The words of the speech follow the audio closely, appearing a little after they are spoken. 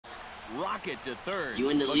rocket to third. You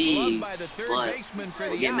in the lead, by the third but baseman for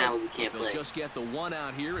we'll the get mad out. when we can't play. Just get the one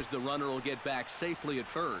out here as the runner will get back safely at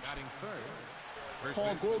first.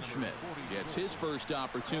 Paul Goldschmidt gets his first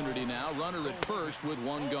opportunity now. Runner at first with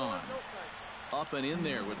one gone. Up and in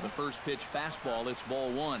there with the first pitch fastball. It's ball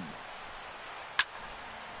one.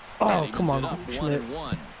 Oh, come on, Goldschmidt.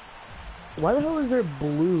 1-1. Why the hell is there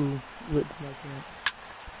blue lips like that?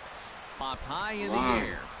 Popped high in the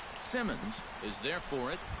air. Simmons is there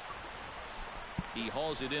for it. He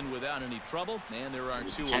hauls it in without any trouble, and there are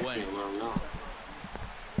two away.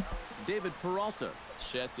 David Peralta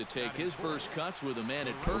set to take his first cuts with a man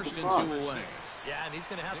at first and two away. Yeah, and he's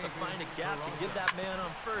going to have to find a gap to give that man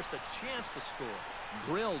on first a chance to score.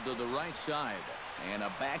 Drilled to the right side. And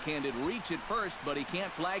a backhanded reach at first, but he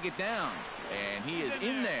can't flag it down. And he is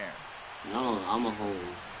in there. No, I'm a home.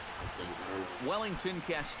 Wellington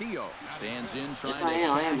Castillo stands in trying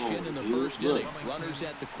Yes, to cash in the first inning. Runners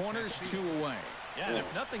at the corners, two away. Yeah, and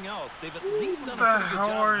if nothing else, they've at least done a pretty good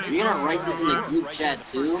job. You're going to write this in the group chat,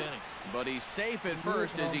 too? But he's safe at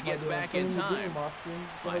first as he gets back in time.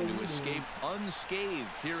 Trying to escape unscathed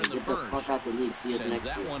here in the first. Sends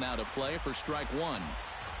that one out of play for strike one.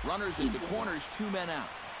 Runners at the corners, two men out.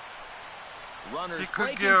 Runners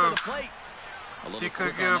breaking for the plate. He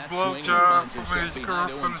could get a blowjob from his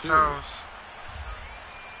girlfriend's house.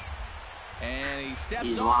 And he steps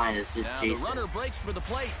He's on. lying, it's just now Jason. the runner breaks for the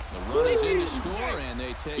plate. The run is in to score, and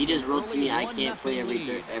they take He just wrote to me, I early can't play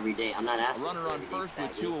 1-0 every day. I'm not asking. A runner on first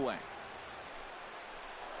with two away.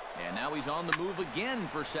 And now he's on the move again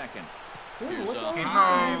for second. Here's a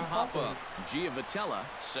high pop-up. Giavotella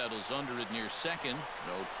settles under it near second.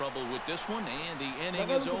 No trouble with this one, and the inning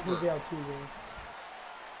is over.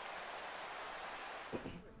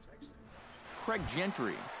 Craig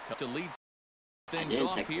Gentry to lead things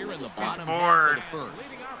off here in the bottom half of the first.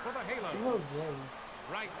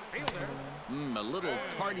 A little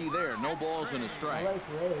tardy there. No balls and a strike.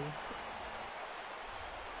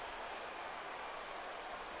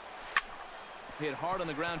 Hit hard on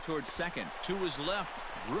the ground towards second. To his left,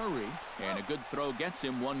 Drury. And a good throw gets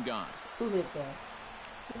him one gone. Who hit that?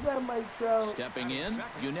 Is that Mike Trout? Stepping in,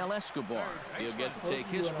 Yunel Escobar. He'll get to take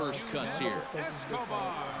his first cuts here.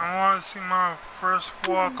 I want to see my first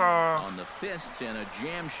walk-off. On the fist and a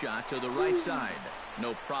jam shot to the right side.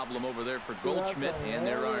 No problem over there for Goldschmidt, and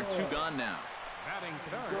there are two gone now.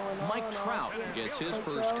 Mike Trout gets his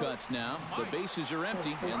first cuts now. The bases are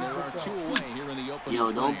empty, and there are two away here in the opening.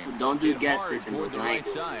 Yo, don't do guest this in the the right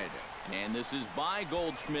side. And this is by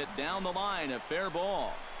Goldschmidt down the line, a fair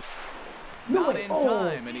ball. Not in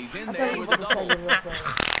time, and he's in there with a double.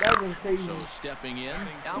 So stepping in,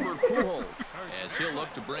 Albert Pujols, as he'll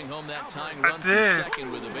look to bring home that tying run from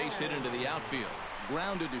second with a base hit into the outfield.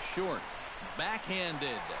 Grounded to short, backhanded,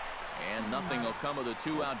 and nothing will come of the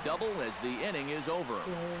two-out double as the inning is over.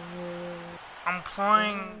 I'm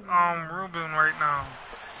playing Rueben right now.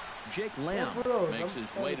 Jake Lamb makes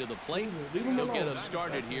his way to the plate. He'll get us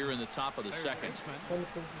started here in the top of the second.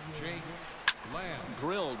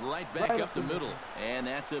 Drilled right back up the middle, and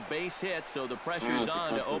that's a base hit, so the pressure's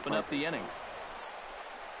on to open up the inning.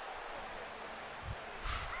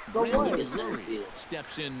 Randy Drury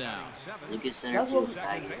steps in now. Look at center field.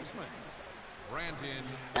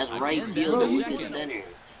 That's right field. Look at center.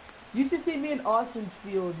 You should see me in Austin's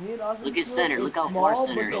field. Me and Austin's look at center. Look how far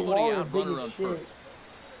center is.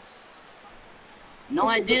 No,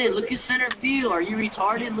 I didn't. Look at center field. Are you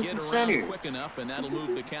retarded? Look at center. Quick enough, and that'll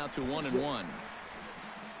move the count to 1-1.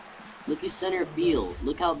 Look at center field.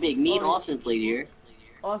 Look how big. Me and Austin played here.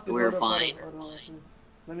 Austin, we're fine.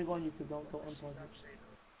 Let me go on YouTube. Don't unpause it.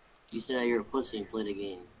 You said you're a pussy and play the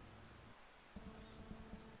game.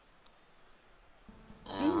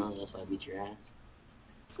 That's why I beat your ass.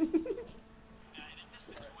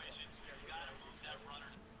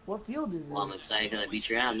 What field is it? Well, I'm excited because I beat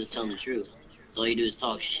your ass. I'm just telling the truth. So all you do is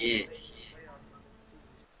talk shit.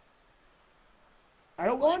 I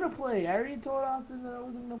don't want to play. I already told Austin that I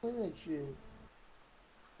wasn't going to play that shit.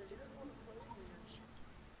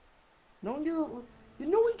 No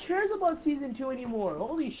one cares about Season 2 anymore.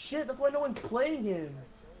 Holy shit, that's why no one's playing him.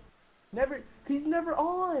 Cause he's never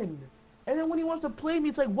on. And then when he wants to play me,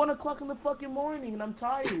 it's like 1 o'clock in the fucking morning and I'm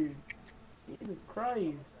tired. Jesus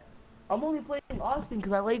Christ. I'm only playing Austin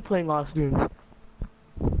because I like playing Austin.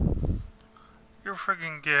 You're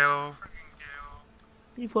freaking ghetto.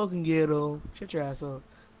 You fucking ghetto. Shut your ass up.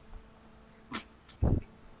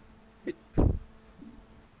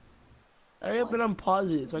 Hurry up and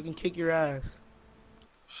unpause it so I can kick your ass.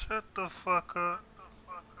 Shut the fuck up.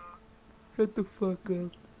 Shut the fuck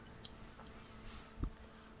up.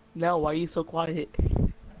 Now, why are you so quiet?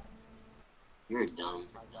 You're dumb.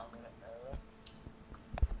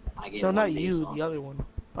 I get No, one not base you, off. the other one.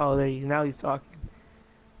 Oh, there you. Now he's talking.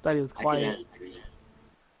 Thought he was I could quiet. add a 3.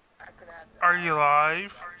 Are you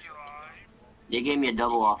live? They gave me a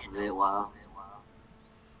double off of it. Wow.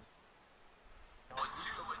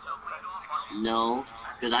 No,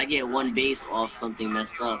 because I get one base off something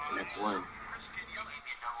messed up, and that's one.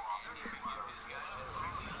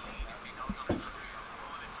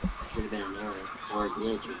 Should have been an error or a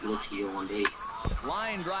glitch. A glitch to get one base.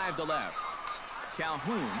 Line drive to left.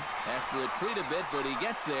 Calhoun has to retreat a bit, but he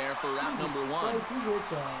gets there for out number 1.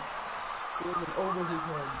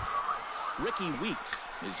 Ricky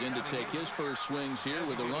Weeks is in to take his first swings here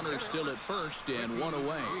with the runner still at first and 1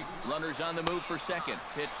 away. Runners on the move for second.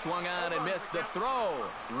 Pitch swung on and missed. The throw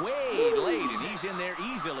way late, and he's in there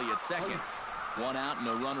easily at second. 1 out and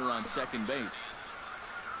a runner on second base.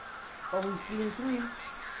 Oh, he's shooting 3.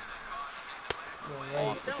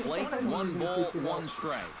 Off the plate, 1 ball, 1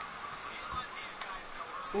 strike.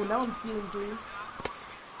 Oh, now I'm stealing 3.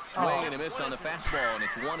 Swing and a miss on the fastball, and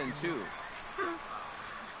it's 1 and 2.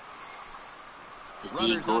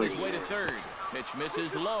 Runners on his way to third. Pitch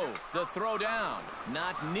misses low. The throw down.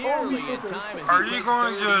 Not nearly in time as he takes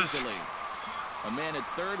third easily. A man at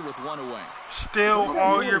third with 1 away. Steal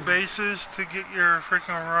all your bases to get your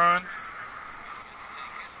freaking run?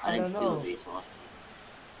 I didn't steal a base, Austin.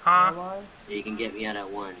 Huh? You can get me out at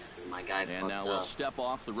 1. My guy and now we'll step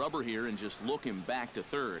off the rubber here and just look him back to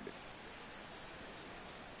third.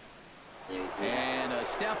 And a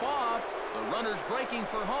step off. The runner's breaking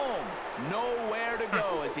for home. Nowhere to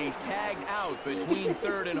go as he's tagged out between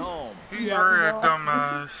third and home. He's really a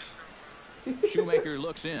dumbass. Shoemaker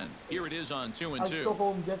looks in. Here it is on 2 and 2. I'll go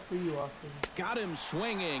home just for you, Austin. Got him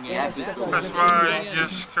swinging. Yeah, And that's why you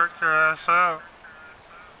just struck your ass out.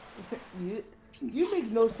 You make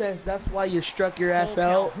no sense. That's why you struck your ass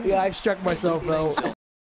out. Yeah, I struck myself out.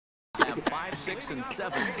 Have 5, 6, and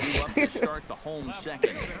 7 due up to start the home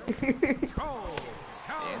second.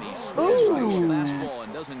 And he swings to a fastball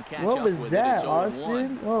and doesn't catch what up was with that, it.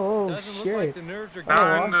 Austin? Oh, shit. Like the nerves are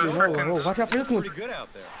Watch out for this one. pretty good out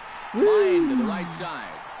there. Line to the right side.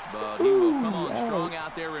 But he will come on strong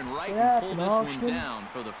out there and right and pull this one down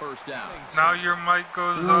for the first out. Now your mic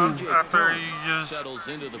goes up after you just settles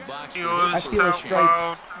into the box. goes out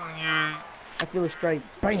loud when you... I feel a strike.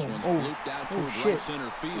 Bam. Looped out toward shit. right center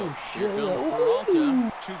field. Oh, Here shit. comes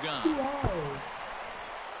Peralta. 2 gone.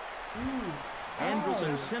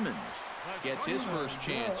 Andrelton Simmons gets his first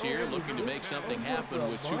chance here, looking to make something happen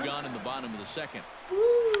with 2 gone in the bottom of the second.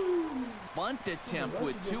 Bunt attempt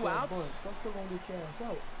with 2 outs.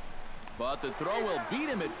 But the throw will beat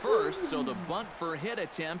him at first, so the bunt for hit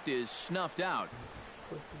attempt is snuffed out.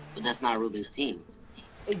 But that's not Ruben's team.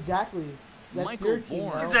 Exactly. That's Michael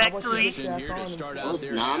Bourne Exactly. in here to start out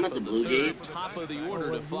there. I'm at the Blue Jays. Top of the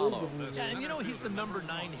order to follow. Yeah, and you know he's the number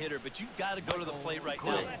 9 hitter, but you've got to go to the plate right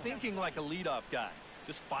now thinking like a leadoff guy.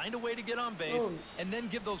 Just find a way to get on base, and then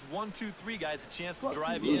give those 1, 2, 3 guys a chance to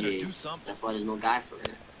drive in or do something. That's why there's no guy for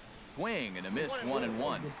it. Swing and a miss, 1 and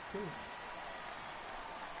 1.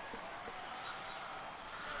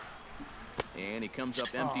 And he comes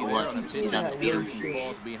up empty there on a pitch at the third. He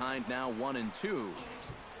falls behind now 1 and 2.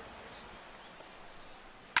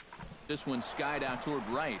 This one skied out toward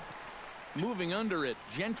right. Moving under it,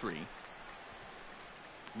 Gentry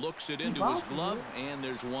looks it into his glove, and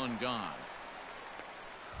there's 1 gone.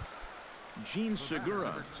 Gene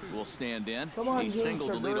Segura will stand in. He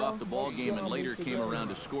singled to lead off the ball game and later came around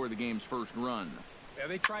to score the game's first run. Yeah,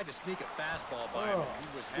 they tried to sneak a fastball by him.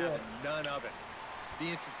 He was having none of it. The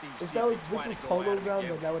interesting to If see that was if they try this to was go polo at it ground,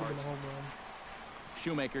 again then that would with have been a home run.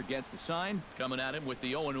 Shoemaker gets the sign, coming at him with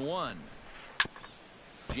the 0-1.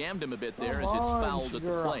 Jammed him a bit there as it's fouled at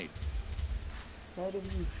the plate. Why did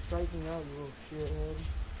you striking out, you little shithead?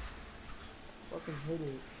 Fucking hit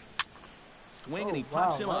it. Swing and he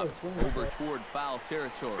pops him up over toward foul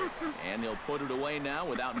territory. And they'll put it away now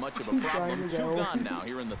without much of a problem. 2 gone now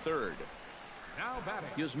here in the third.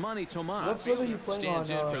 Yasmani Tomas stands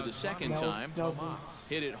in for the second time.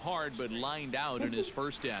 Hit it hard but lined out in his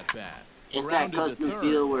first at-bat. It's that custom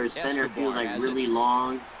field where center field's like really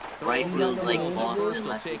long, right field's like Boston,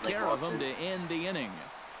 left take care of him to end the inning.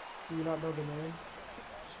 Do you not know the name?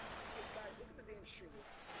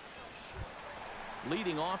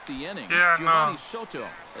 Leading off the inning, Yeah, Giovanni no. Soto,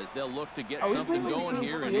 as they'll look to get something going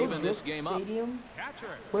here and even this game up.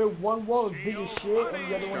 Where one wall is big as shit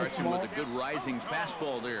and the other one is Starts him small. with a good rising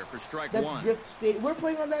fastball there for strike That's 1. Griff State. We're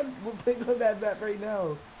playing on that bat right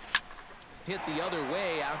now. Hit the other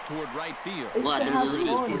way out toward right field. It's What? to have It is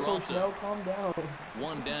fun, Peralta. Coach. Calm down.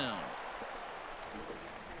 1 down.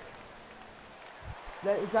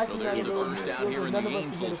 So there's the first out here in the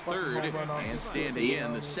Angels' third, and standing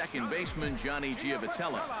in the second baseman, Johnny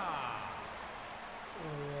Giavitello.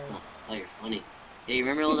 Oh, you're funny. Hey, you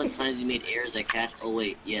remember all the times you made errors at catch? Oh,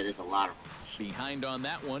 wait. Yeah, there's a lot of them. Behind on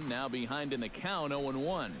that one, now behind in the count,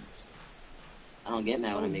 0-1. I don't get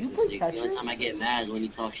mad when I make mistakes. The only time I get mad is when you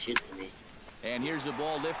talk shit to me. And here's a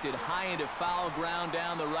ball lifted high into foul ground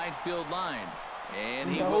down the right field line. And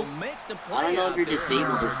he will make the play. I don't know if you're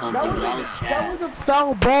disabled or something, but I was Chad. That was a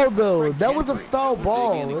foul ball, though. That was a foul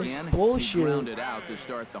ball. That's bullshit. Grounded out to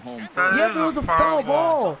start the home yeah, that was a foul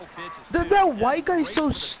ball. That white guy's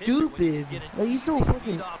so stupid. Like, he's so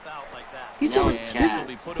fucking... He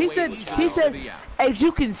said, as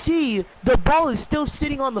you can see, the ball is still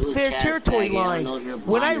sitting on the fair territory line.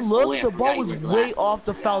 When I looked, the ball was way off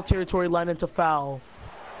the foul territory line into foul.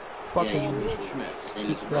 Fucking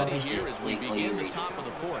ready here as we begin the top of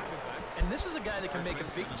the fourth. And this is a guy that can make a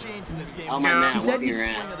big change in this game. Oh my man,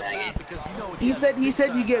 he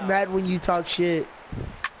said you get mad when you talk shit.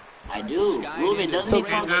 I do. Ruben doesn't he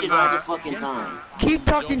talk shit all the fucking time? Keep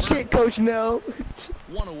talking shit, Coach Nell.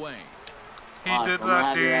 One away. He did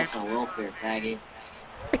that deep. That's on welfare, faggot.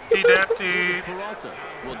 He did that deep. Peralta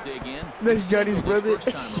will dig in. That's Johnny's brother.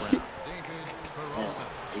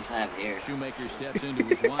 At least I have hair. Shoemaker steps into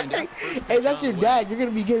his windup. Hey, that's your dad. You're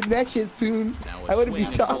gonna be getting that shit soon. I wouldn't be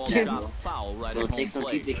talking. Bro, take some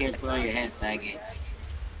keep the cans put on your head, faggot.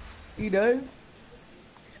 He does?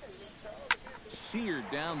 Seared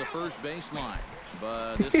down the first baseline.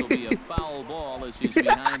 But this will be a foul ball as he's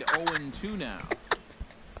behind 0-2 now.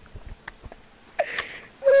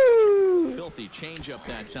 Filthy changeup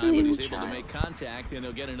that time, but he's able to make contact, and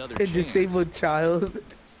he'll get another chance. A disabled child.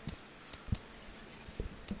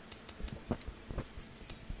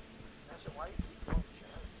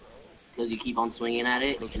 Because you keep on swinging at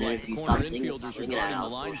it, Looks and then like if you corner stop swinging infielders are at guarding it, the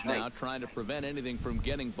lines now, trying to prevent anything from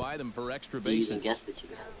getting by them for extra bases.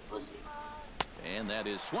 And that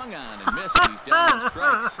is swung on and missed. He's down on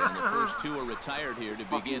strikes, and the first two are retired here to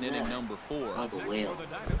begin inning number 4. Like a whale.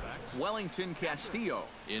 Wellington Castillo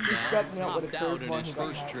in now, topped out in his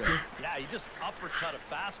first trip. Yeah, he just uppercut a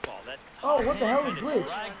fastball. That what the hell is glitch?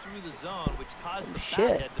 dragged through the zone, which caused the Shit.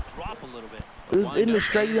 bat head to drop a little bit. It was in the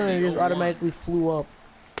strike zone and it just automatically flew up.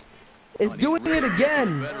 It's doing it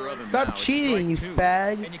again. Stop cheating, you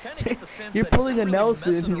fag. You're pulling a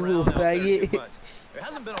Nelson, you little faggot. There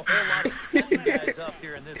hasn't been a whole lot of sitting guys up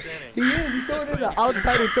here in this inning. He is. He's throwing it the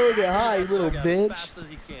outside and throwing it high, you little bitch.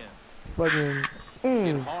 Fucking,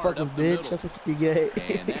 fucking bitch. That's what you get.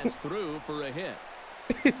 And that's through for a hit.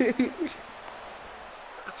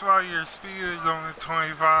 That's why your speed is only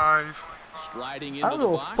 25. Striding into I don't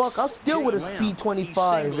know, fuck. I still with a speed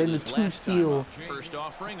 25 and the 2 steal. First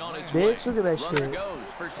offering on its bitch, way. look at that Runner shit. goes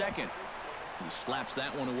for second. He slaps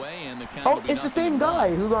that one away, and the count Oh, will be it's the same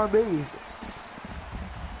guy who's on base.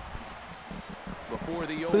 Before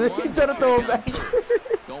the He's 0-1, trying to throw it back.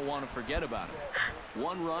 don't want to forget about it.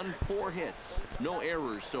 1 run, 4 hits. No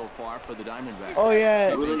errors so far for the Diamondbacks. Oh,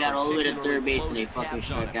 yeah. Ruben got all the way to third base and they fucking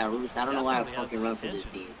struck out. Ruben said, I don't know why I fucking run for this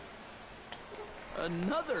team.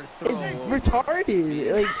 Another throw. It's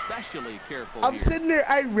retarded. Like, especially careful I'm here. sitting there,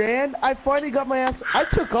 I ran, I finally got my ass, I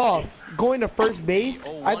took off, going to first base.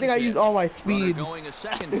 I think I used all my speed.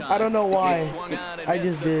 I don't know why. I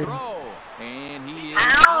just did. And he is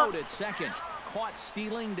out at second. Caught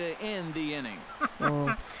stealing to end the inning.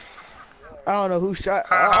 I don't know who shot.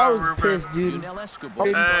 I was pissed, dude.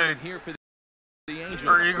 Hey, here for the Angels.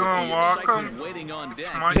 are you going to walk him?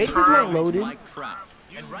 Bases weren't loaded.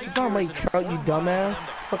 It's not Mike Trout, you dumbass.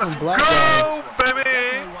 Fucking black guy. Go, baby!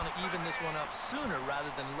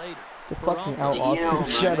 The fucking out,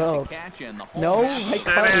 Austin. Shut up. No, I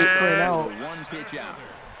caught it for an out.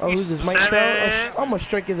 Oh, who's this, Mike Trout? I'm gonna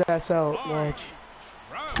strike his ass out. Watch.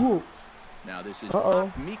 Cool. Now this is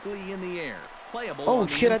popped meekly in the air. Playable. Oh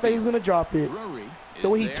shit, I thought he was gonna drop it. The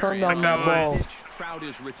way he turned on that ball. Trout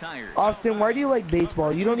is retired. Austin, why do you like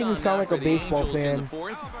baseball? You don't even sound like a baseball fan.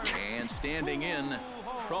 And standing in,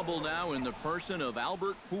 trouble now in the person of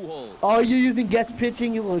Albert Pujols. Oh, you're using guest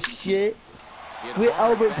pitching, you little shit. With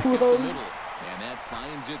Albert Pujols.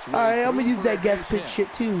 Alright, I'm gonna use that guest pitch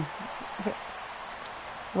shit too. I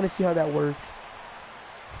wanna see how that works.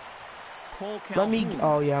 Let me.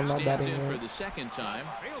 Oh yeah, I'm not batting for there. the second time.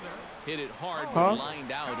 Hit it hard, but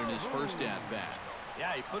lined out in his first at bat.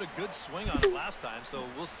 Yeah, he put a good swing on it last time, so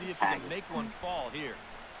we'll see if he can make one fall here.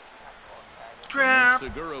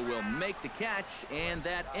 Segura will make the catch, and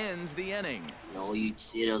that ends the inning. No, you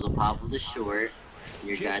see it was a pop of the short.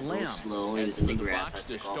 Your guy goes slow, and he was in the grass. I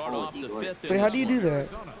took off the fifth. Wait, how do you do that?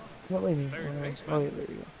 Not let me. Oh, yeah, there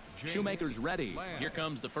you go. Shoemaker's ready. Here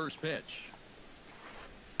comes the first pitch.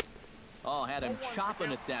 Oh, had him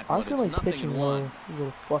chopping at that one. Austin It's likes nothing pitching in well, one. you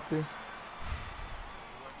little fucker.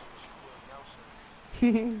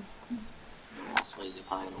 That's why he's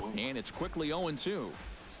probably gonna win. And it's quickly 0-2.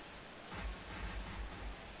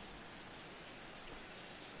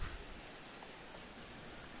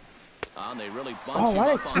 They really bunch him why'd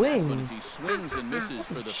I up on that swing? one as he swings and misses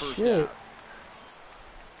for the first Shit. out.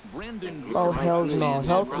 Brendan Oh, Drury hell no. stands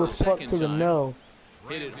Hell in to for the the fuck second to the time. no.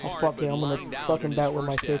 Hit it hard, Fuck it, but I'm gonna lined out fucking in his bat with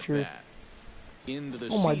my first pitcher. at-bat. Into the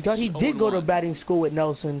Oh my seats, god, he did go to 0-1. batting school with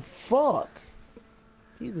Nelson. Fuck.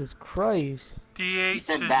 Jesus Christ. He DH is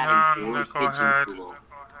said batting on school, pitching Knucklehead. school.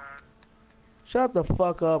 Shut the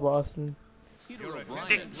fuck up, Austin. Peter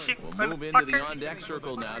O'Brien will move into the on-deck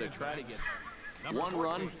circle now to try to get 1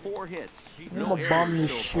 run, 4 hits. No I'ma bomb errors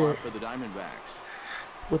this so far shit. for the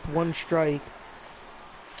Diamondbacks. With 1 strike.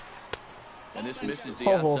 And this misses the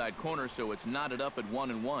Oh. outside corner, so it's knotted up at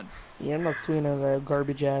 1-1. Yeah, I'm not swinging at that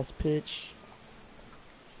garbage ass pitch.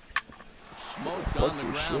 Smoked Fuck on the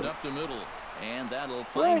your ground shit. up the middle. And that'll Right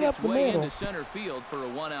find up its the way middle. into center field for a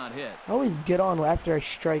 1-out hit. I always get on after I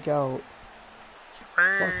strike out.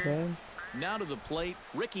 Fuck, man. Now to the plate,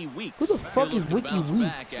 Ricky Weeks. Who the fuck He'll is look to Ricky bounce Weeks?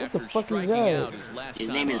 back What the after fuck is striking that? out his last His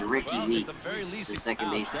time name is up. Ricky Well, at Weeks. the very least, The he's second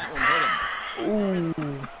out. baseman. That one hit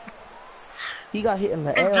him. Ooh. He got hit in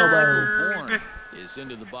the elbow. Bourne is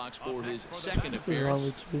into the box for his second What's wrong appearance.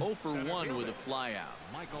 with you? 0 for 1 with a flyout.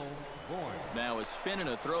 Now a spin and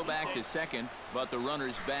a throwback to second, but the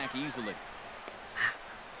runner's back easily.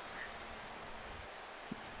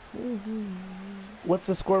 What's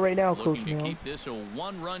the score right now, Looking Coach to Neal? keep this a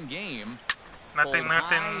 1-run game. Nothing, Pulled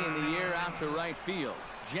nothing. high in the air out to right field.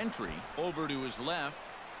 Gentry over to his left.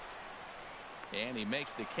 And he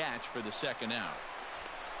makes the catch for the second out.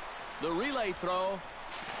 The relay throw.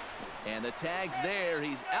 And the tag's there.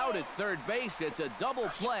 He's out at third base. It's a double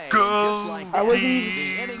play. Go. And just like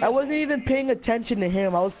that, I wasn't even paying attention to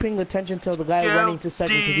him. I was paying attention to the guy running to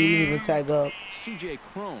second because he didn't even tag up. CJ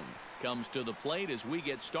Crone comes to the plate as we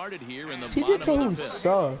get started here in the CJ bottom Crone of the 5th.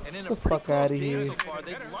 sucks. And in Get a the pretty fuck out close of game here. so far,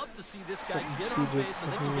 they'd love to see this guy get Fucking on base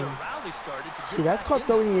and they can get a CJ. rally started to See, get that's back called in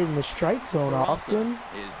throwing this. it in the strike zone, Austin.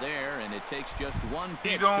 Is there, and it takes just one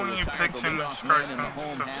pitch You to don't need retire the picks in the leadoff strike man in the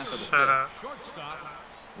home zone, half of so the shut 5th. up.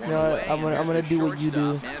 One You know what, away, I'm and gonna there's do the what you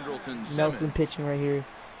do. shortstop, Andrelton Nelson Simmons. pitching right here.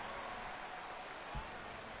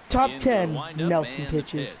 Top Into 10 the windup Nelson and the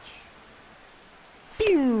pitches. pitch.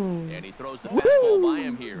 Pew! And he throws the Woo! fastball by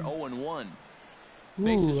him here, 0-1.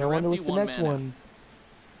 Bases Ooh, I are wonder empty, what's the one next man out. one.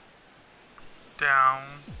 Down.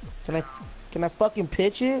 Can I fucking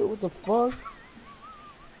pitch it? What the fuck?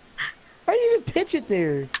 How do you even pitch it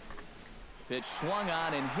there? Pitch swung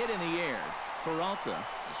on and hit in the air. Peralta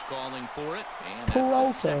is calling for it, and that's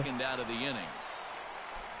Peralta. the second out of the inning.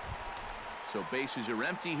 So bases are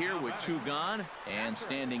empty here with 2 gone, and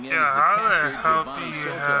standing in Yeah, is how the the catcher, hell do Giovanni you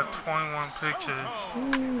Soto. have 21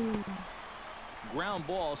 pitches? Ground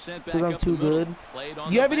ball sent back Because I'm up too the middle. good. Played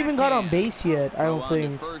on You the haven't even got on backhand. base yet, I Throw don't on to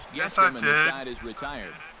think. first, Yes, gets I him, and the did. side is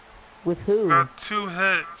retired. With who? Got 2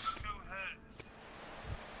 hits.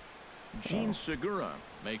 Gene Segura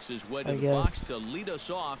makes his way to I the guess. box to lead us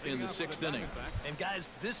off in the 6th inning. And guys,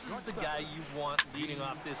 this is the guy you want leading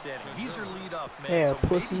off this end. He's your leadoff man, Yeah, so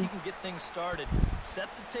pussy. maybe he can get things started, set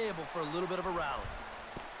the table for a little bit of a rally.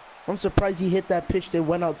 I'm surprised he hit that pitch that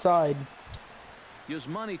went outside.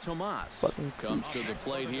 Yasmani Tomas Fucking comes to the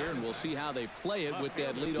plate here, and we'll see how they play it with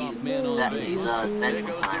that leadoff He's man on base. There Central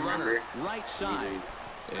goes the Time, runner, remember? right side.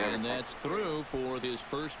 And that's through for his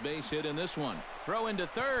first base hit in this one. Throw into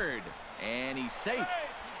third, and he's safe.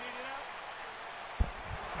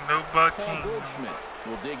 No Paul butting. Goldschmidt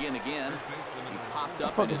will dig in again. He popped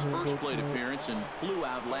up in his first plate appearance and flew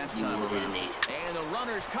out last time around. And the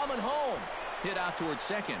runner's coming home. Hit out towards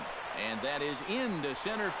second. And that is into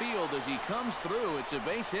center field as he comes through. It's a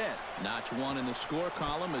base hit. Notch 1 in the score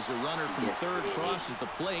column as a runner from third crosses the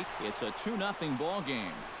plate. It's a 2-0 ball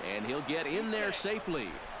game. And he'll get in there safely.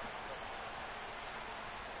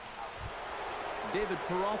 David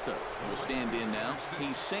Peralta will stand in now.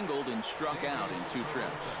 He's singled and struck out in 2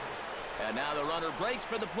 trips. And now the runner breaks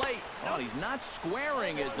for the plate. Oh, he's not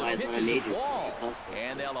squaring as the pitch is a ball.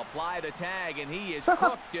 And they'll apply the tag, and he is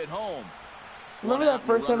cooked at home. Remember that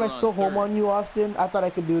first time I stole home on you, Austin? I thought I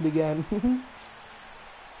could do it again.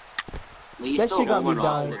 Well, you That still shit got home me on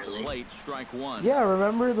off, dying. really. Plate, strike 1. Yeah,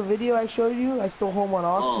 remember the video I showed you? I stole home on Oh,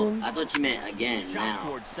 Austin. I thought you meant again Shot now.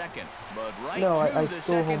 towards second, but right No, to I the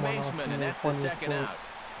stole second home on baseman, Austin. and that's the Funny as second fuck. out.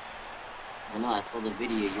 I know, I saw the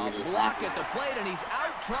video. You were A just block laughing at the at. plate, and he's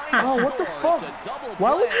out trying to Oh, score. what the fuck? It's a double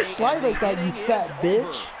Why would play, you slide and the like that, you inning fat is bitch?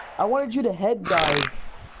 over. I wanted you to head dive.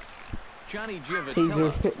 Johnny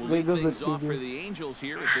Givatello will lead things off for the Angels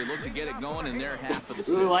here as they look to get it going in their half of the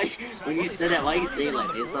season. When you said that, why you say it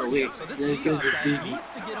like it's so weird?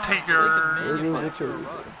 Taker.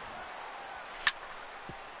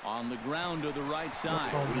 On the ground to the right side.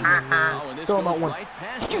 Oh, and this goes right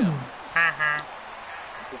past him.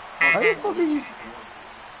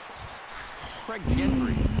 Craig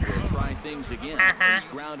Gentry will try things again. He's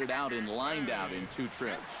grounded out and lined out in 2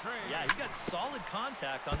 trips. Yeah, he got solid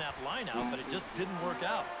contact on that line out, but it just didn't work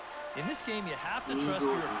out. In this game, you have to trust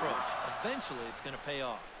your approach. Eventually, it's going to pay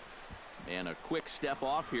off. And a quick step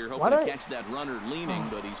off here, hoping to catch that runner leaning,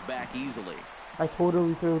 but he's back easily. I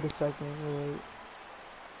totally threw the second. Right.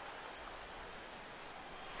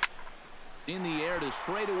 In the air to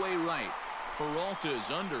straightaway right.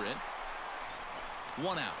 Peralta's under it.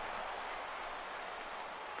 1 out.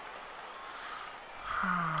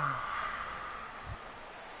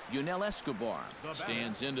 Yunel Escobar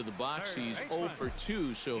stands into the box. He's 0 for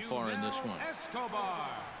 2 so far in this one.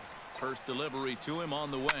 First delivery to him on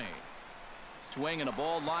the way. Swinging a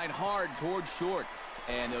ball line hard towards short.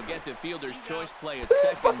 And they'll get the fielder's choice play at second.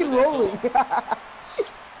 He's fucking rolling.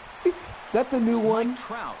 That's a new one.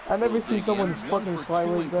 I've never seen someone fucking slide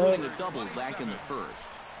like that. A double back in the first.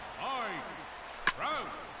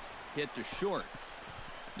 Hit to short.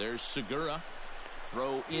 There's Segura.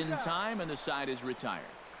 Throw in time, and the side is retired.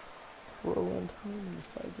 Throw in time, and the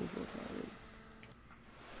side is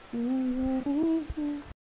retired.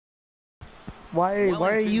 Why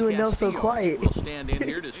are you and Nell so quiet? Will stand in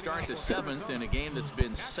here to start the 7th in a game that's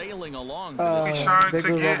been sailing along. He's trying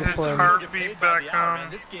to get his heartbeat back on.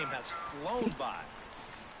 This game has flown by.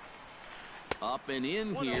 Up and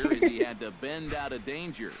in here as he had to bend out of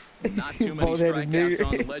danger. Not too many strikeouts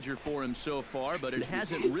on the ledger for him so far, but it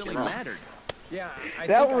hasn't really mattered. Yeah,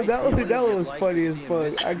 that was funny as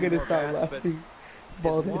fuck. I could have stopped laughing.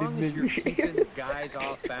 As long as you're keeping guys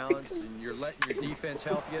off balance and you're letting your defense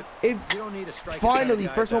help you, you don't need a strike. Finally,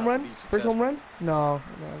 first home run? First home run? No.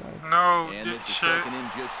 And this is taken in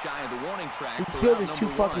just shy of the warning track. This field is too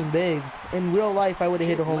fucking big. In real life, I would have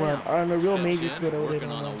hit a home run. On a real major field, I would have hit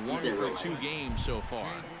a home run. 1 for 2 games so far.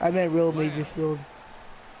 I meant real major field.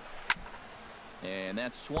 And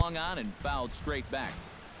that's swung on and fouled straight back.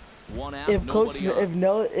 1 out,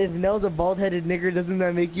 if Nell's a bald-headed nigger, doesn't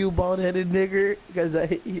that make you a bald-headed nigger? Because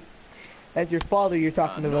that's your father you're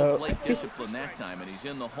talking about. No plate discipline that time, and he's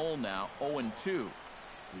in the hole now, 0-2.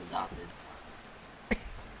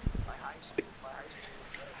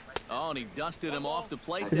 Oh, and he dusted him off the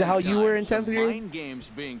plate. Is that how you were in 10th grade? Mind games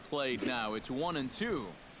being played now. It's 1-2.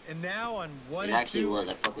 And now on 1 and 2,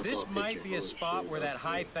 this might be a spot where that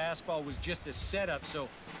high fastball was just a setup so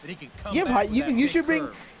that he can come back. Yeah, you should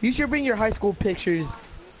bring your high school pictures.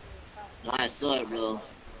 No, I saw it, bro.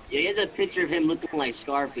 Yeah, he has a picture of him looking like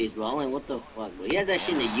Scarface, bro. I'm like, what the fuck, bro? He has that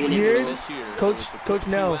shit in the unit, bro. Coach,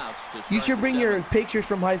 no. You should bring your pictures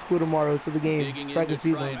from high school tomorrow to the game so I can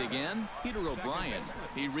see them. Again, Peter O'Brien.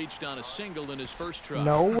 He reached on a single in his first try.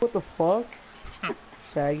 No, what the fuck?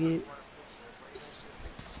 Faggot.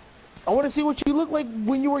 I want to see what you look like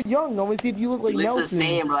when you were young. I want to see if you look like Nelson. It's the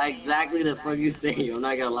same, bro. Exactly the fuck you say. I'm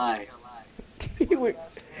not gonna lie.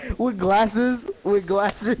 with glasses? With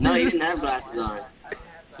glasses? No, he didn't have glasses on.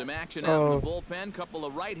 Some action out in the bullpen. Couple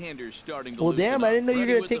of right-handers starting to loosen damn, up. I didn't know you were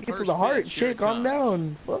going to take it to the heart. Shit, calm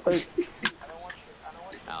down. Fuck.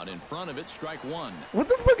 Out in front of it, strike 1. What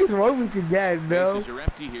the fuck is wrong with your dad, bro? Bases are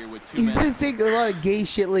empty here with 2 He's been saying a lot of gay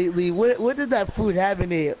shit lately. What did that food have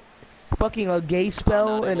in it? Fucking a gay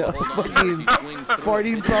spell and a fucking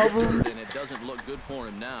farting problems. And it doesn't look good for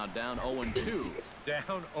him now. Down 0-2.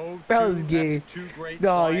 Down 0-2. That was gay.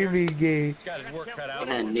 No, you're being gay. He's got his work cut out.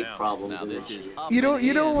 He had Nick problems. Now this is you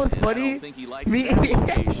know what's funny? I don't think he likes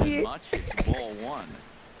that much. It's ball 1.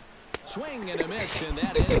 Swing and a miss, and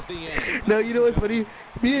that is the end. No, you know what's funny?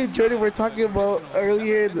 Me and Jordan were talking about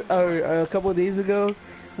earlier, a couple of days ago.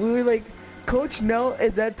 We were like, Coach Nell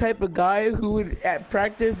is that type of guy who would at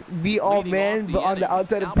practice be all man, but on the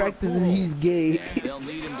outside of practice he's gay. And they'll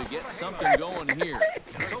need him to get something going here.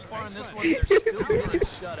 So far in this one, they're still getting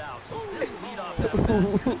shut out. So this leadoff at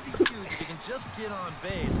bat could be huge if he can just get on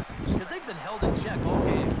base, because they've been held in check all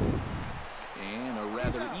game. And a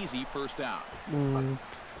rather easy first out.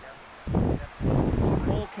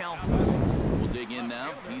 Cole Calhoun will dig in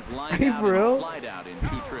now. He's lined out and flied out in 2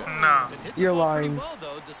 trips. No. You're lying.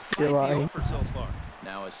 You're lying.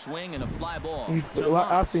 Now a swing and a fly ball.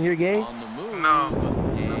 Austin, you're gay? On the move. No.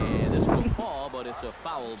 And this will fall, but it's a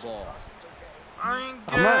foul ball. I'm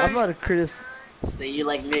not a critic. Stay you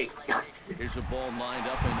like Nick. Here's a ball lined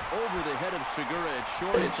up and over the head of Segura at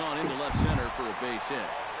short. It's on into left center for a base hit.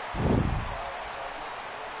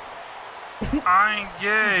 I ain't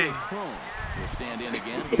gay. Will stand in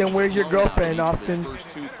again. Then where's your girlfriend, Austin? First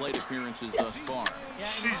 2 plate appearances thus far. Yeah,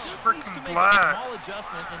 she's freaking black. Small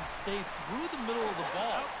adjustment and stay through the middle of the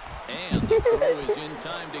ball. And the throw is in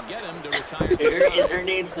time to get him to retire. Is her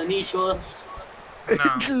name Tanisha?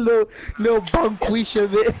 No, Bunquisha,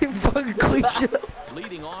 man. Bunquisha.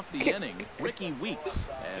 Leading off the inning, Ricky Weeks,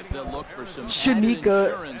 as they'll look for some Shanika.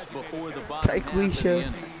 insurance before the bottom half of the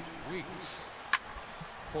inning.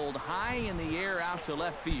 Pulled high in the air out to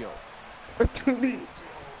left field.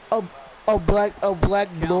 a black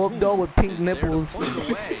blow up doll with pink nipples. They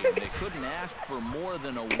couldn't ask for more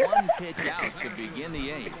than a 1-pitch out to begin the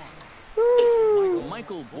 8th.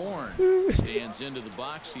 Michael Bourne stands into the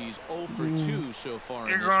box. He's 0 for 2 so far.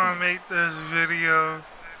 You're gonna make this video.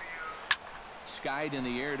 Skied in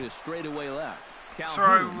the air to straightaway left.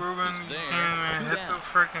 Sorry, Ruben, you can't even hit the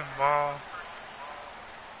freaking ball.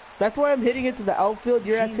 That's why I'm hitting it to the outfield.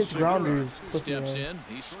 Your ass hits grounders. Steps in.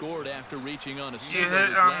 He scored after reaching on a You single.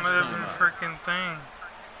 hit on every freaking thing.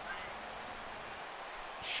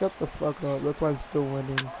 Shut the fuck up. That's why I'm still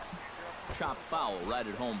winning. Chop foul right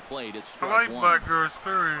at home plate. It's I strike like 1. black girls,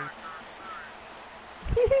 period.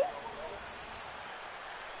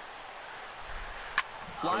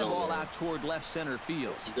 Fly ball out toward left center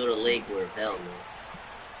field. You go to Lakewood, hell no.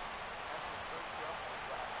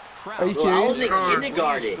 Are you Bro, I was in serious?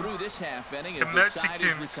 kindergarten. Through this half inning as The the side is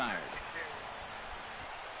Mexican. retired.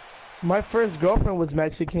 My first girlfriend was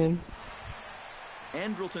Mexican.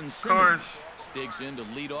 Andrelton Of Simmons course. digs in to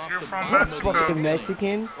lead off You're the from bottom I'm of the Mexico. fucking inning.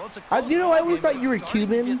 Mexican. Well, it's a I close always ball thought game, you were but starting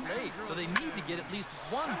to Cuban. get late, so they need to get at least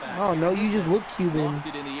 1 back. Oh no, you just look Cuban.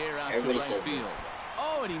 Lofted in the air out to Everybody right says field.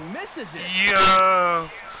 Oh, and he misses it. Yo.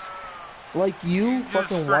 Like you, just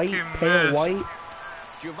fucking white, freaking pale missed. white.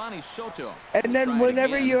 Giovanni Soto. And then tried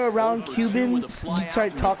whenever again. you're around 0 for 2 with a Cubans, fly you out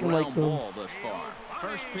start and a talking like ground them. ball thus far.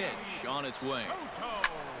 First pitch on its way.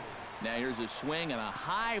 Now here's a swing and a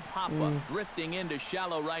high pop-up drifting into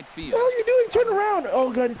shallow right field. What are you doing? Turn around.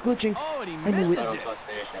 Oh god, it's glitching. Oh, and he I knew misses it. I it. don't talk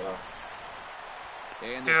Spanish at all.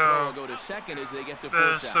 And the Yo. throw will go to second as they get the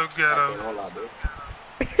That is first so out. Okay, ghetto. hold on, dude.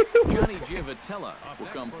 Johnny Giavotella will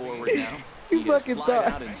come forward now. You He has fucking flied thought-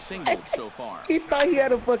 out and singled so far. He thought he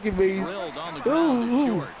had a fucking base. Drilled on the ground to Ooh,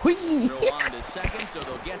 short. whee. Throw on to second, so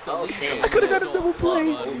they'll get the Oh, lead. damn. in I coulda got a as double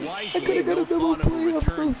play. Bud I wisely coulda got a no double thought of a play. I'm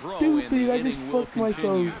return so throw, and stupid. the I just inning will fucked myself.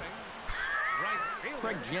 continue.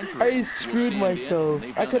 Craig Gentry I will screwed stand in. myself.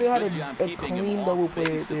 They've I done coulda had good a job keeping him clean off double base play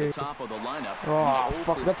at right the there. top of the lineup. Oh, He's 0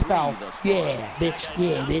 fuck, for that's 3 foul. thus far. Yeah, bitch.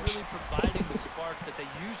 Yeah, Not bitch. really providing the spark that they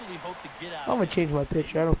usually hope to get out I'm gonna change my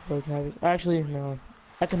picture. I don't feel like having. Actually, no.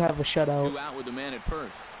 I can have a shutout. 2 out with the man at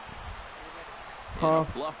first. And Huh?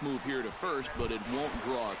 a bluff move here to first, but it won't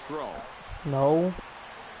draw a throw. No.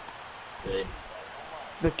 Good.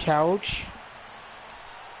 The couch.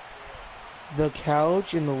 The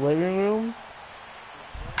couch in the living room.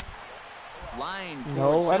 Line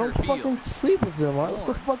No, I don't center field. fucking sleep with them. What the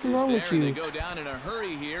Bourne fuck is wrong there. with They you? go down in a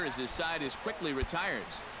hurry here as his side is quickly retired.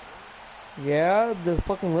 Yeah, the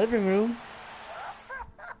fucking living room.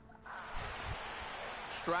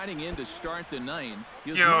 Striding in to start the 9th.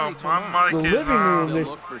 Yo, my The mic is living room, on. there's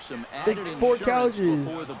Look for some like added 4 insurance couches,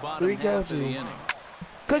 before the bottom 3 half of the couches. inning.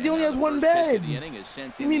 Cause he only has Now the 1 first pitch bed. of the inning is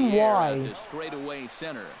sent You in mean the air why? out to straightaway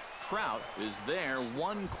center. Trout is there,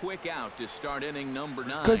 1 quick out to start inning number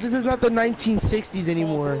 9. Cause this is not the 1960s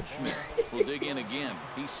anymore. Goldschmidt will dig in again.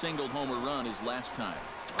 He singled home a run his last time.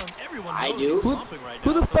 Everyone I knows do. he's Who, slumping right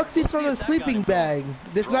who now, the so fuck we'll sleeps see on a if that got sleeping him bag?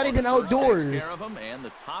 That's Draw not to even first takes outdoors. care of him, and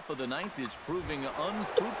the top of the 9th is proving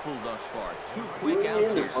unfruitful thus far. 2 quick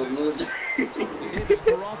outs here. David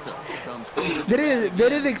Peralta comes clean They didn't- they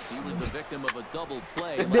didn't again. ex- He was the victim of a double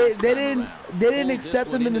play They last time didn't around. they didn't Pulled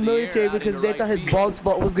accept this him one in the into air military out because into they right thought his field. bald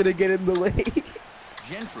spot was gonna get in the way.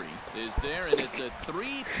 Gentry is there, and it's a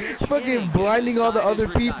 3-pitch Fucking inning. blinding all the Side is other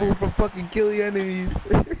people retired. from fucking killing enemies.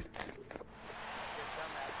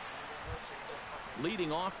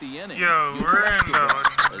 Leading off the inning. Yo, we're in the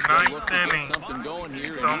As they look 9th to get inning. something going here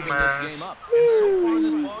and even Dumbass. this game up. And so far in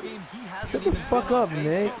this ballgame, he hasn't Shut the even fuck been on up, base,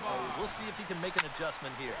 Nick. So we'll see if he can make an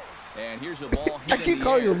adjustment here. And here's a ball I hit in keep the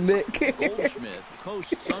calling air. you Nick. Goldschmidt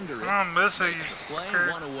coasts under it. I'm missing Makes the play,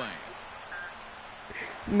 you. 1 away.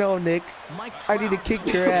 No, Nick. Mike I need to Trout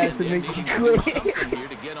kick your ass and make you needing to do quit. something here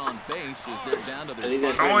to get on base as they're down to their I think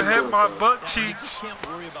that's I want to hit my butt You cheeks. just can't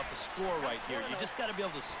worry about the score right here. You just got to be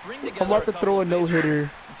able to string together. I'm about to couple throw a of no base runners hitter.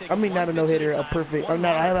 and take I mean, not a one no pitch at hitter, a time, perfect. one I'm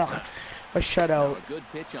not. run I at a have time. a shutout. A good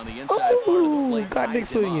pitch on the inside part of the plate. God, ties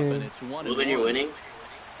Nick's him up, swinging. and it's 1-1. Ruben, you're winning.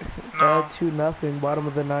 No. 2-0, bottom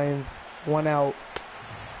of the 9th, 1 out.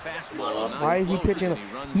 Fastball Why is he not close, pitching? and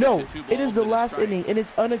he runs No, into 2 it is balls the and a last strike. inning, and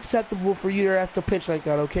it's unacceptable for you to ask to pitch like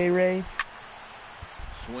that. Okay, Ray?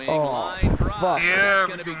 Swing line drive. Yeah,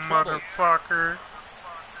 you motherfucker.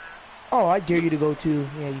 Oh, I dare you to go too.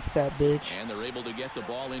 Yeah, you fat bitch. And they're able to get the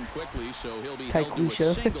ball in quickly, so he'll be held to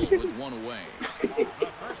a single with one away.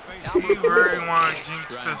 He really want to jinx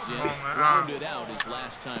this moment. Grounded out his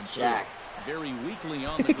last time through. Very weakly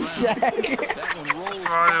on the ground. Shaq. That one rolls. That's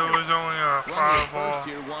why it was only a foul ball.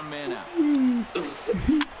 Here, 1 man out.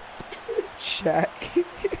 Shaq.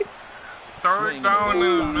 Throw it down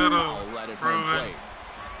in the middle, Rueben.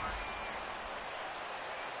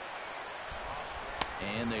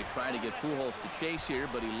 And they try to get Pujols to chase here,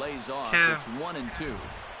 but he lays off. Kim. It's 1 and 2.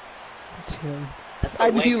 Tim. I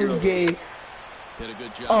knew he was gay. Did a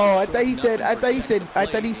good job. Oh, I thought he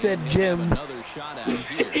said Jim. Another shot out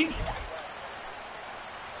here.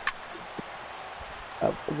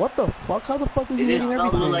 What the fuck? How the fuck is he Is it doing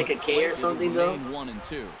spelled everything? like a K or something though? 1 and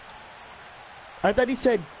 2. I thought he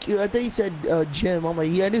said Jim. I'm like,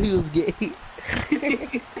 yeah, I knew he was gay.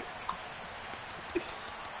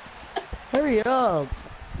 Hurry up!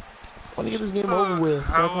 I want to get this game over with.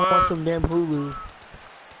 So I can watch some damn Hulu.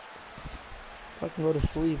 So I can go to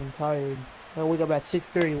sleep. I'm tired. I wake up at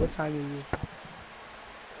 6:30. What time is it?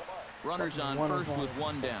 Runners on first with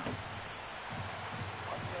 1 down.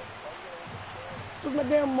 Just my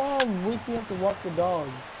damn mom wakes me up to walk the dog.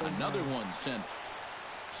 Another one sent.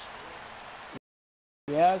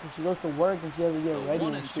 Yeah, because she goes to work and she doesn't get ready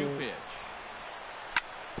 1 and and 2 shit. pitch.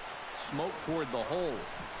 Smoke toward the hole.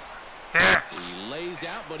 Yes. He lays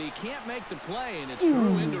out, but he can't make the play, and it's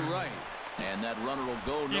through into right. And that runner will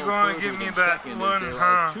go no You're gonna further give me than that second one, as there huh?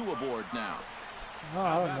 are 2 aboard now. Oh,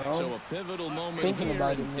 I don't know. So a pivotal moment Thinking here,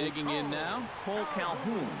 about and it, man. digging in now, Cole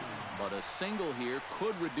Calhoun. But a single here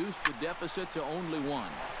could reduce the deficit to only 1.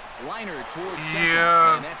 Liner towards second,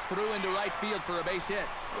 and that's through into right field for a base hit.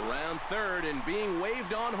 Around third and being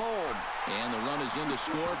waved on home. And the run is in to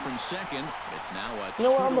score from second. It's now a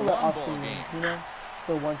 2-1 ball game. You know,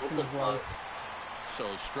 for once in his life. So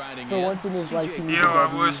striding For in, once in his life, he needs Yo, a I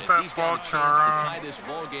W. wish that he's ball got a chance to tie around. this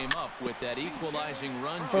ball game up with that equalizing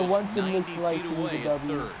run For just once in 90 his life, feet he needs away a at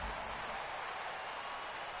W. third.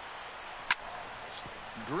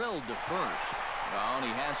 Drilled to first. Oh, and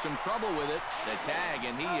he has some trouble with it. The tag,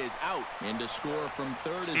 and he is out. And to score from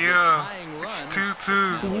third is the tying run. It's 2-2.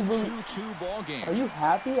 Now a 2-2 ball game. Are you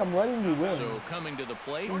happy? I'm letting you win. So coming to the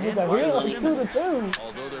plate, He's and like, really? Simmons. 2-2.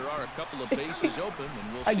 Although there are a couple of bases open,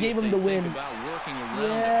 and we'll see I gave if him they the win. think about working around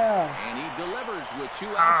Yeah. it. And he delivers with 2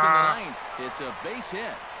 outs in the ninth. It's a base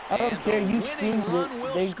hit. I don't And care. the You winning streamed run it.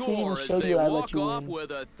 will They score can't as show they you I walk let you off win.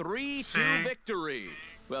 with a 3-2 See? victory.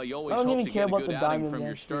 Well, you I always don't hope even to care get a about good the outing from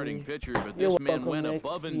your Diamondbacks, starting dude. pitcher, but You're this man welcome, went Nick.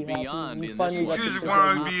 above You and happy? beyond You in finally this got one. You just the want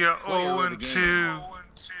to W. be a Player of the 0-2.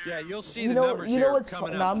 Yeah, you'll see You the know- numbers you know here what's coming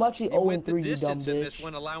fun- up. no, I'm actually He went 0-3, the you dumb distance in bitch. this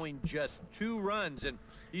one, allowing just 2 runs, and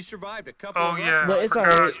he survived a couple Oh of yeah, But I it's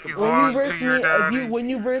forgot alright. you When you lost verse to me, your daddy. when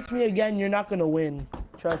you verse me again, you're not gonna win.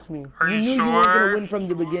 Trust me. Are you knew you weren't gonna sure? win from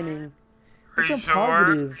the beginning. Are It's you a sure?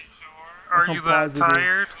 positive. Are I'm you that positive.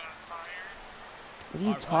 tired? What are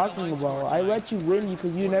you talking about? I let you win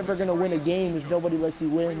because you're never gonna win a game if nobody lets you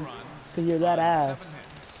win. Cause you're that ass.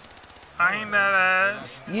 I ain't that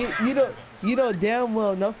ass. You know damn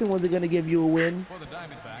well Nelson wasn't gonna give you a win. For the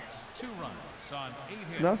Diamondbacks, 2 runs on 8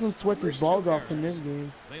 hits. Nelson sweats his balls off in this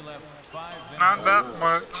game. They left 5 minutes. Not that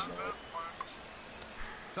much.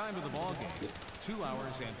 Time of the ball game, 2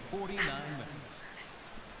 hours and 49 minutes.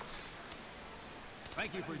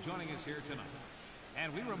 Thank you for joining us here tonight.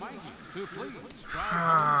 And we remind you to please drive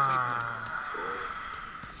home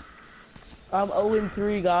safely. I'm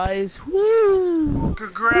 0-3, guys. Woo!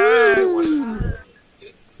 Congrats. Woo!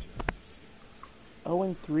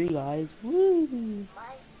 0-3, guys. Woo!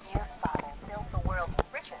 My dear father built the world's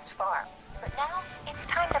richest farm, but now it's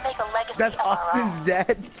time to make a legacy That's of our own. Austin's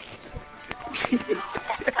dad.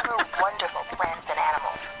 Discover wonderful plants and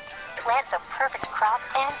animals. Plant the perfect crop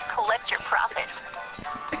and collect your profits.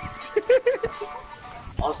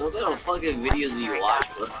 Also, what type of fucking videos do you watch,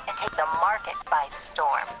 bro? And take the market by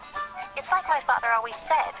storm. It's like my father always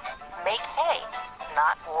said, make hay,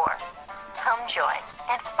 not war. Come join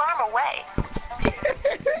and farm away.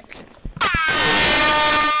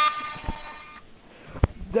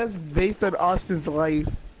 That's based on Austin's life.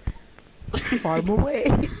 Farm away.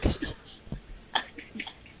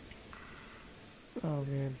 Oh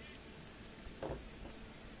man.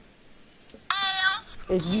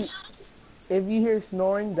 If you hear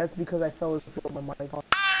snoring, that's because I fell asleep with my mic on.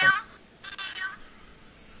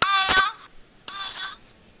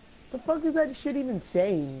 The fuck is that shit even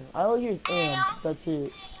saying? I only hear that's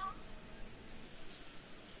it.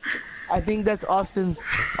 I think that's Austin's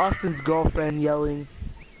girlfriend yelling.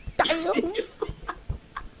 Damn.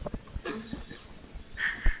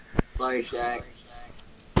 Sorry, Shaq.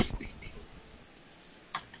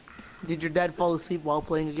 Did your dad fall asleep while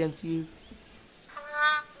playing against you?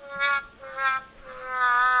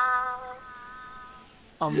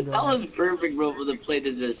 I'm That done. was perfect, bro, for the play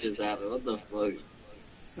that just happened. What the fuck?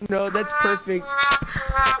 No, that's perfect.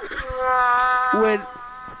 When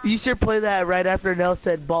you should play that right after Nell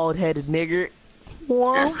said bald-headed nigger.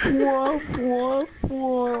 Wah, wah, wah,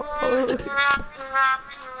 wah.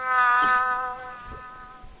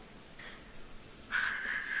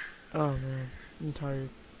 Oh man, I'm tired.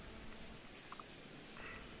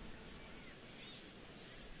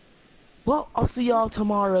 Well, I'll see y'all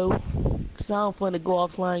tomorrow. Cause I'm fun to go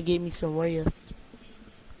offline and get me some rest.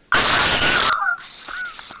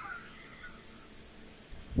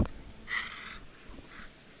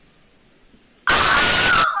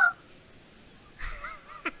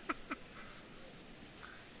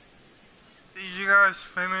 Did you guys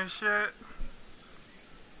finish it?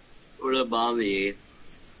 What a bomb,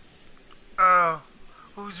 Oh,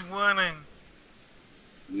 who's winning?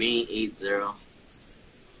 Me, 8-0.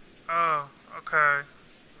 Oh, okay.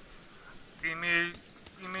 You need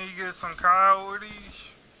to get some coyotes.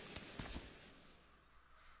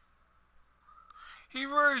 He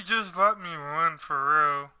really just let me win for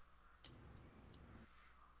real.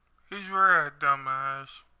 He's really a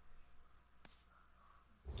dumbass.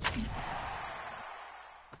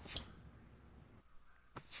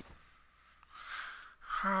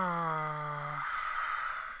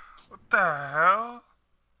 What the hell?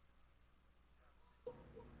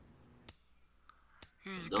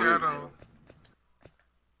 He's ghetto.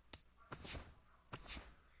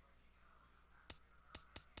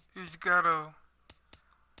 He's ghetto.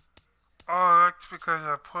 Oh, that's because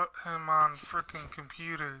I put him on freaking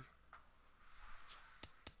computer.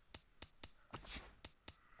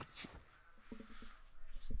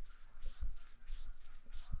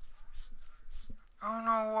 I don't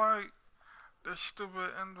know why this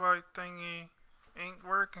stupid invite thingy ain't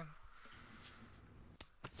working.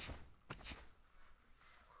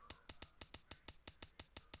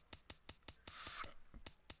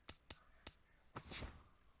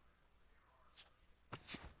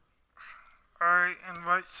 Alright,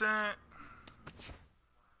 invite sent.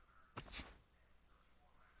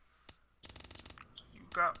 You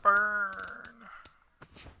got burned.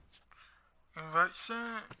 Invite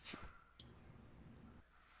sent.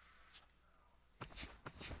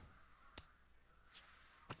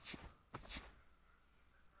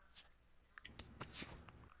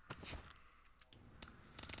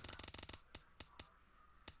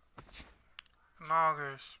 In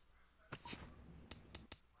August.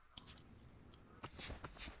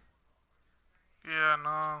 Yeah,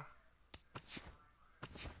 no.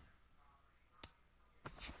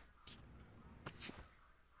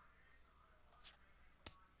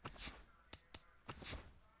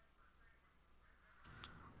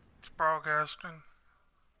 It's broadcasting.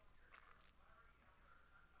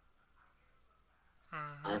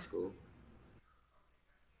 That's cool.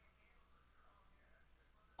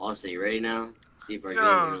 Austin, you ready now? See if our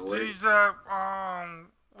game's gonna work. T-Zap,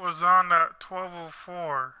 was on at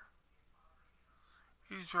 12:04.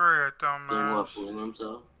 He's really a Doing what, dumbass. fooling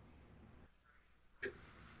himself?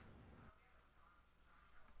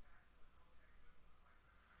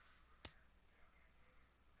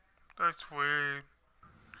 That's weird.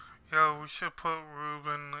 Yo, we should put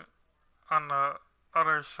Ruben on the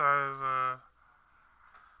other side of the...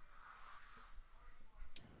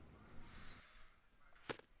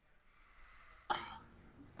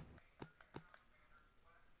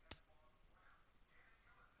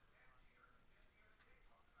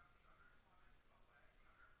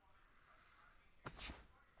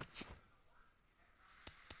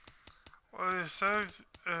 Well, it says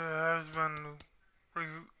it has been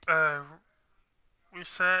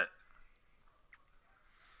reset.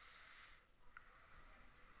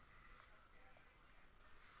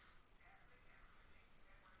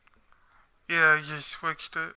 Yeah, I just switched it.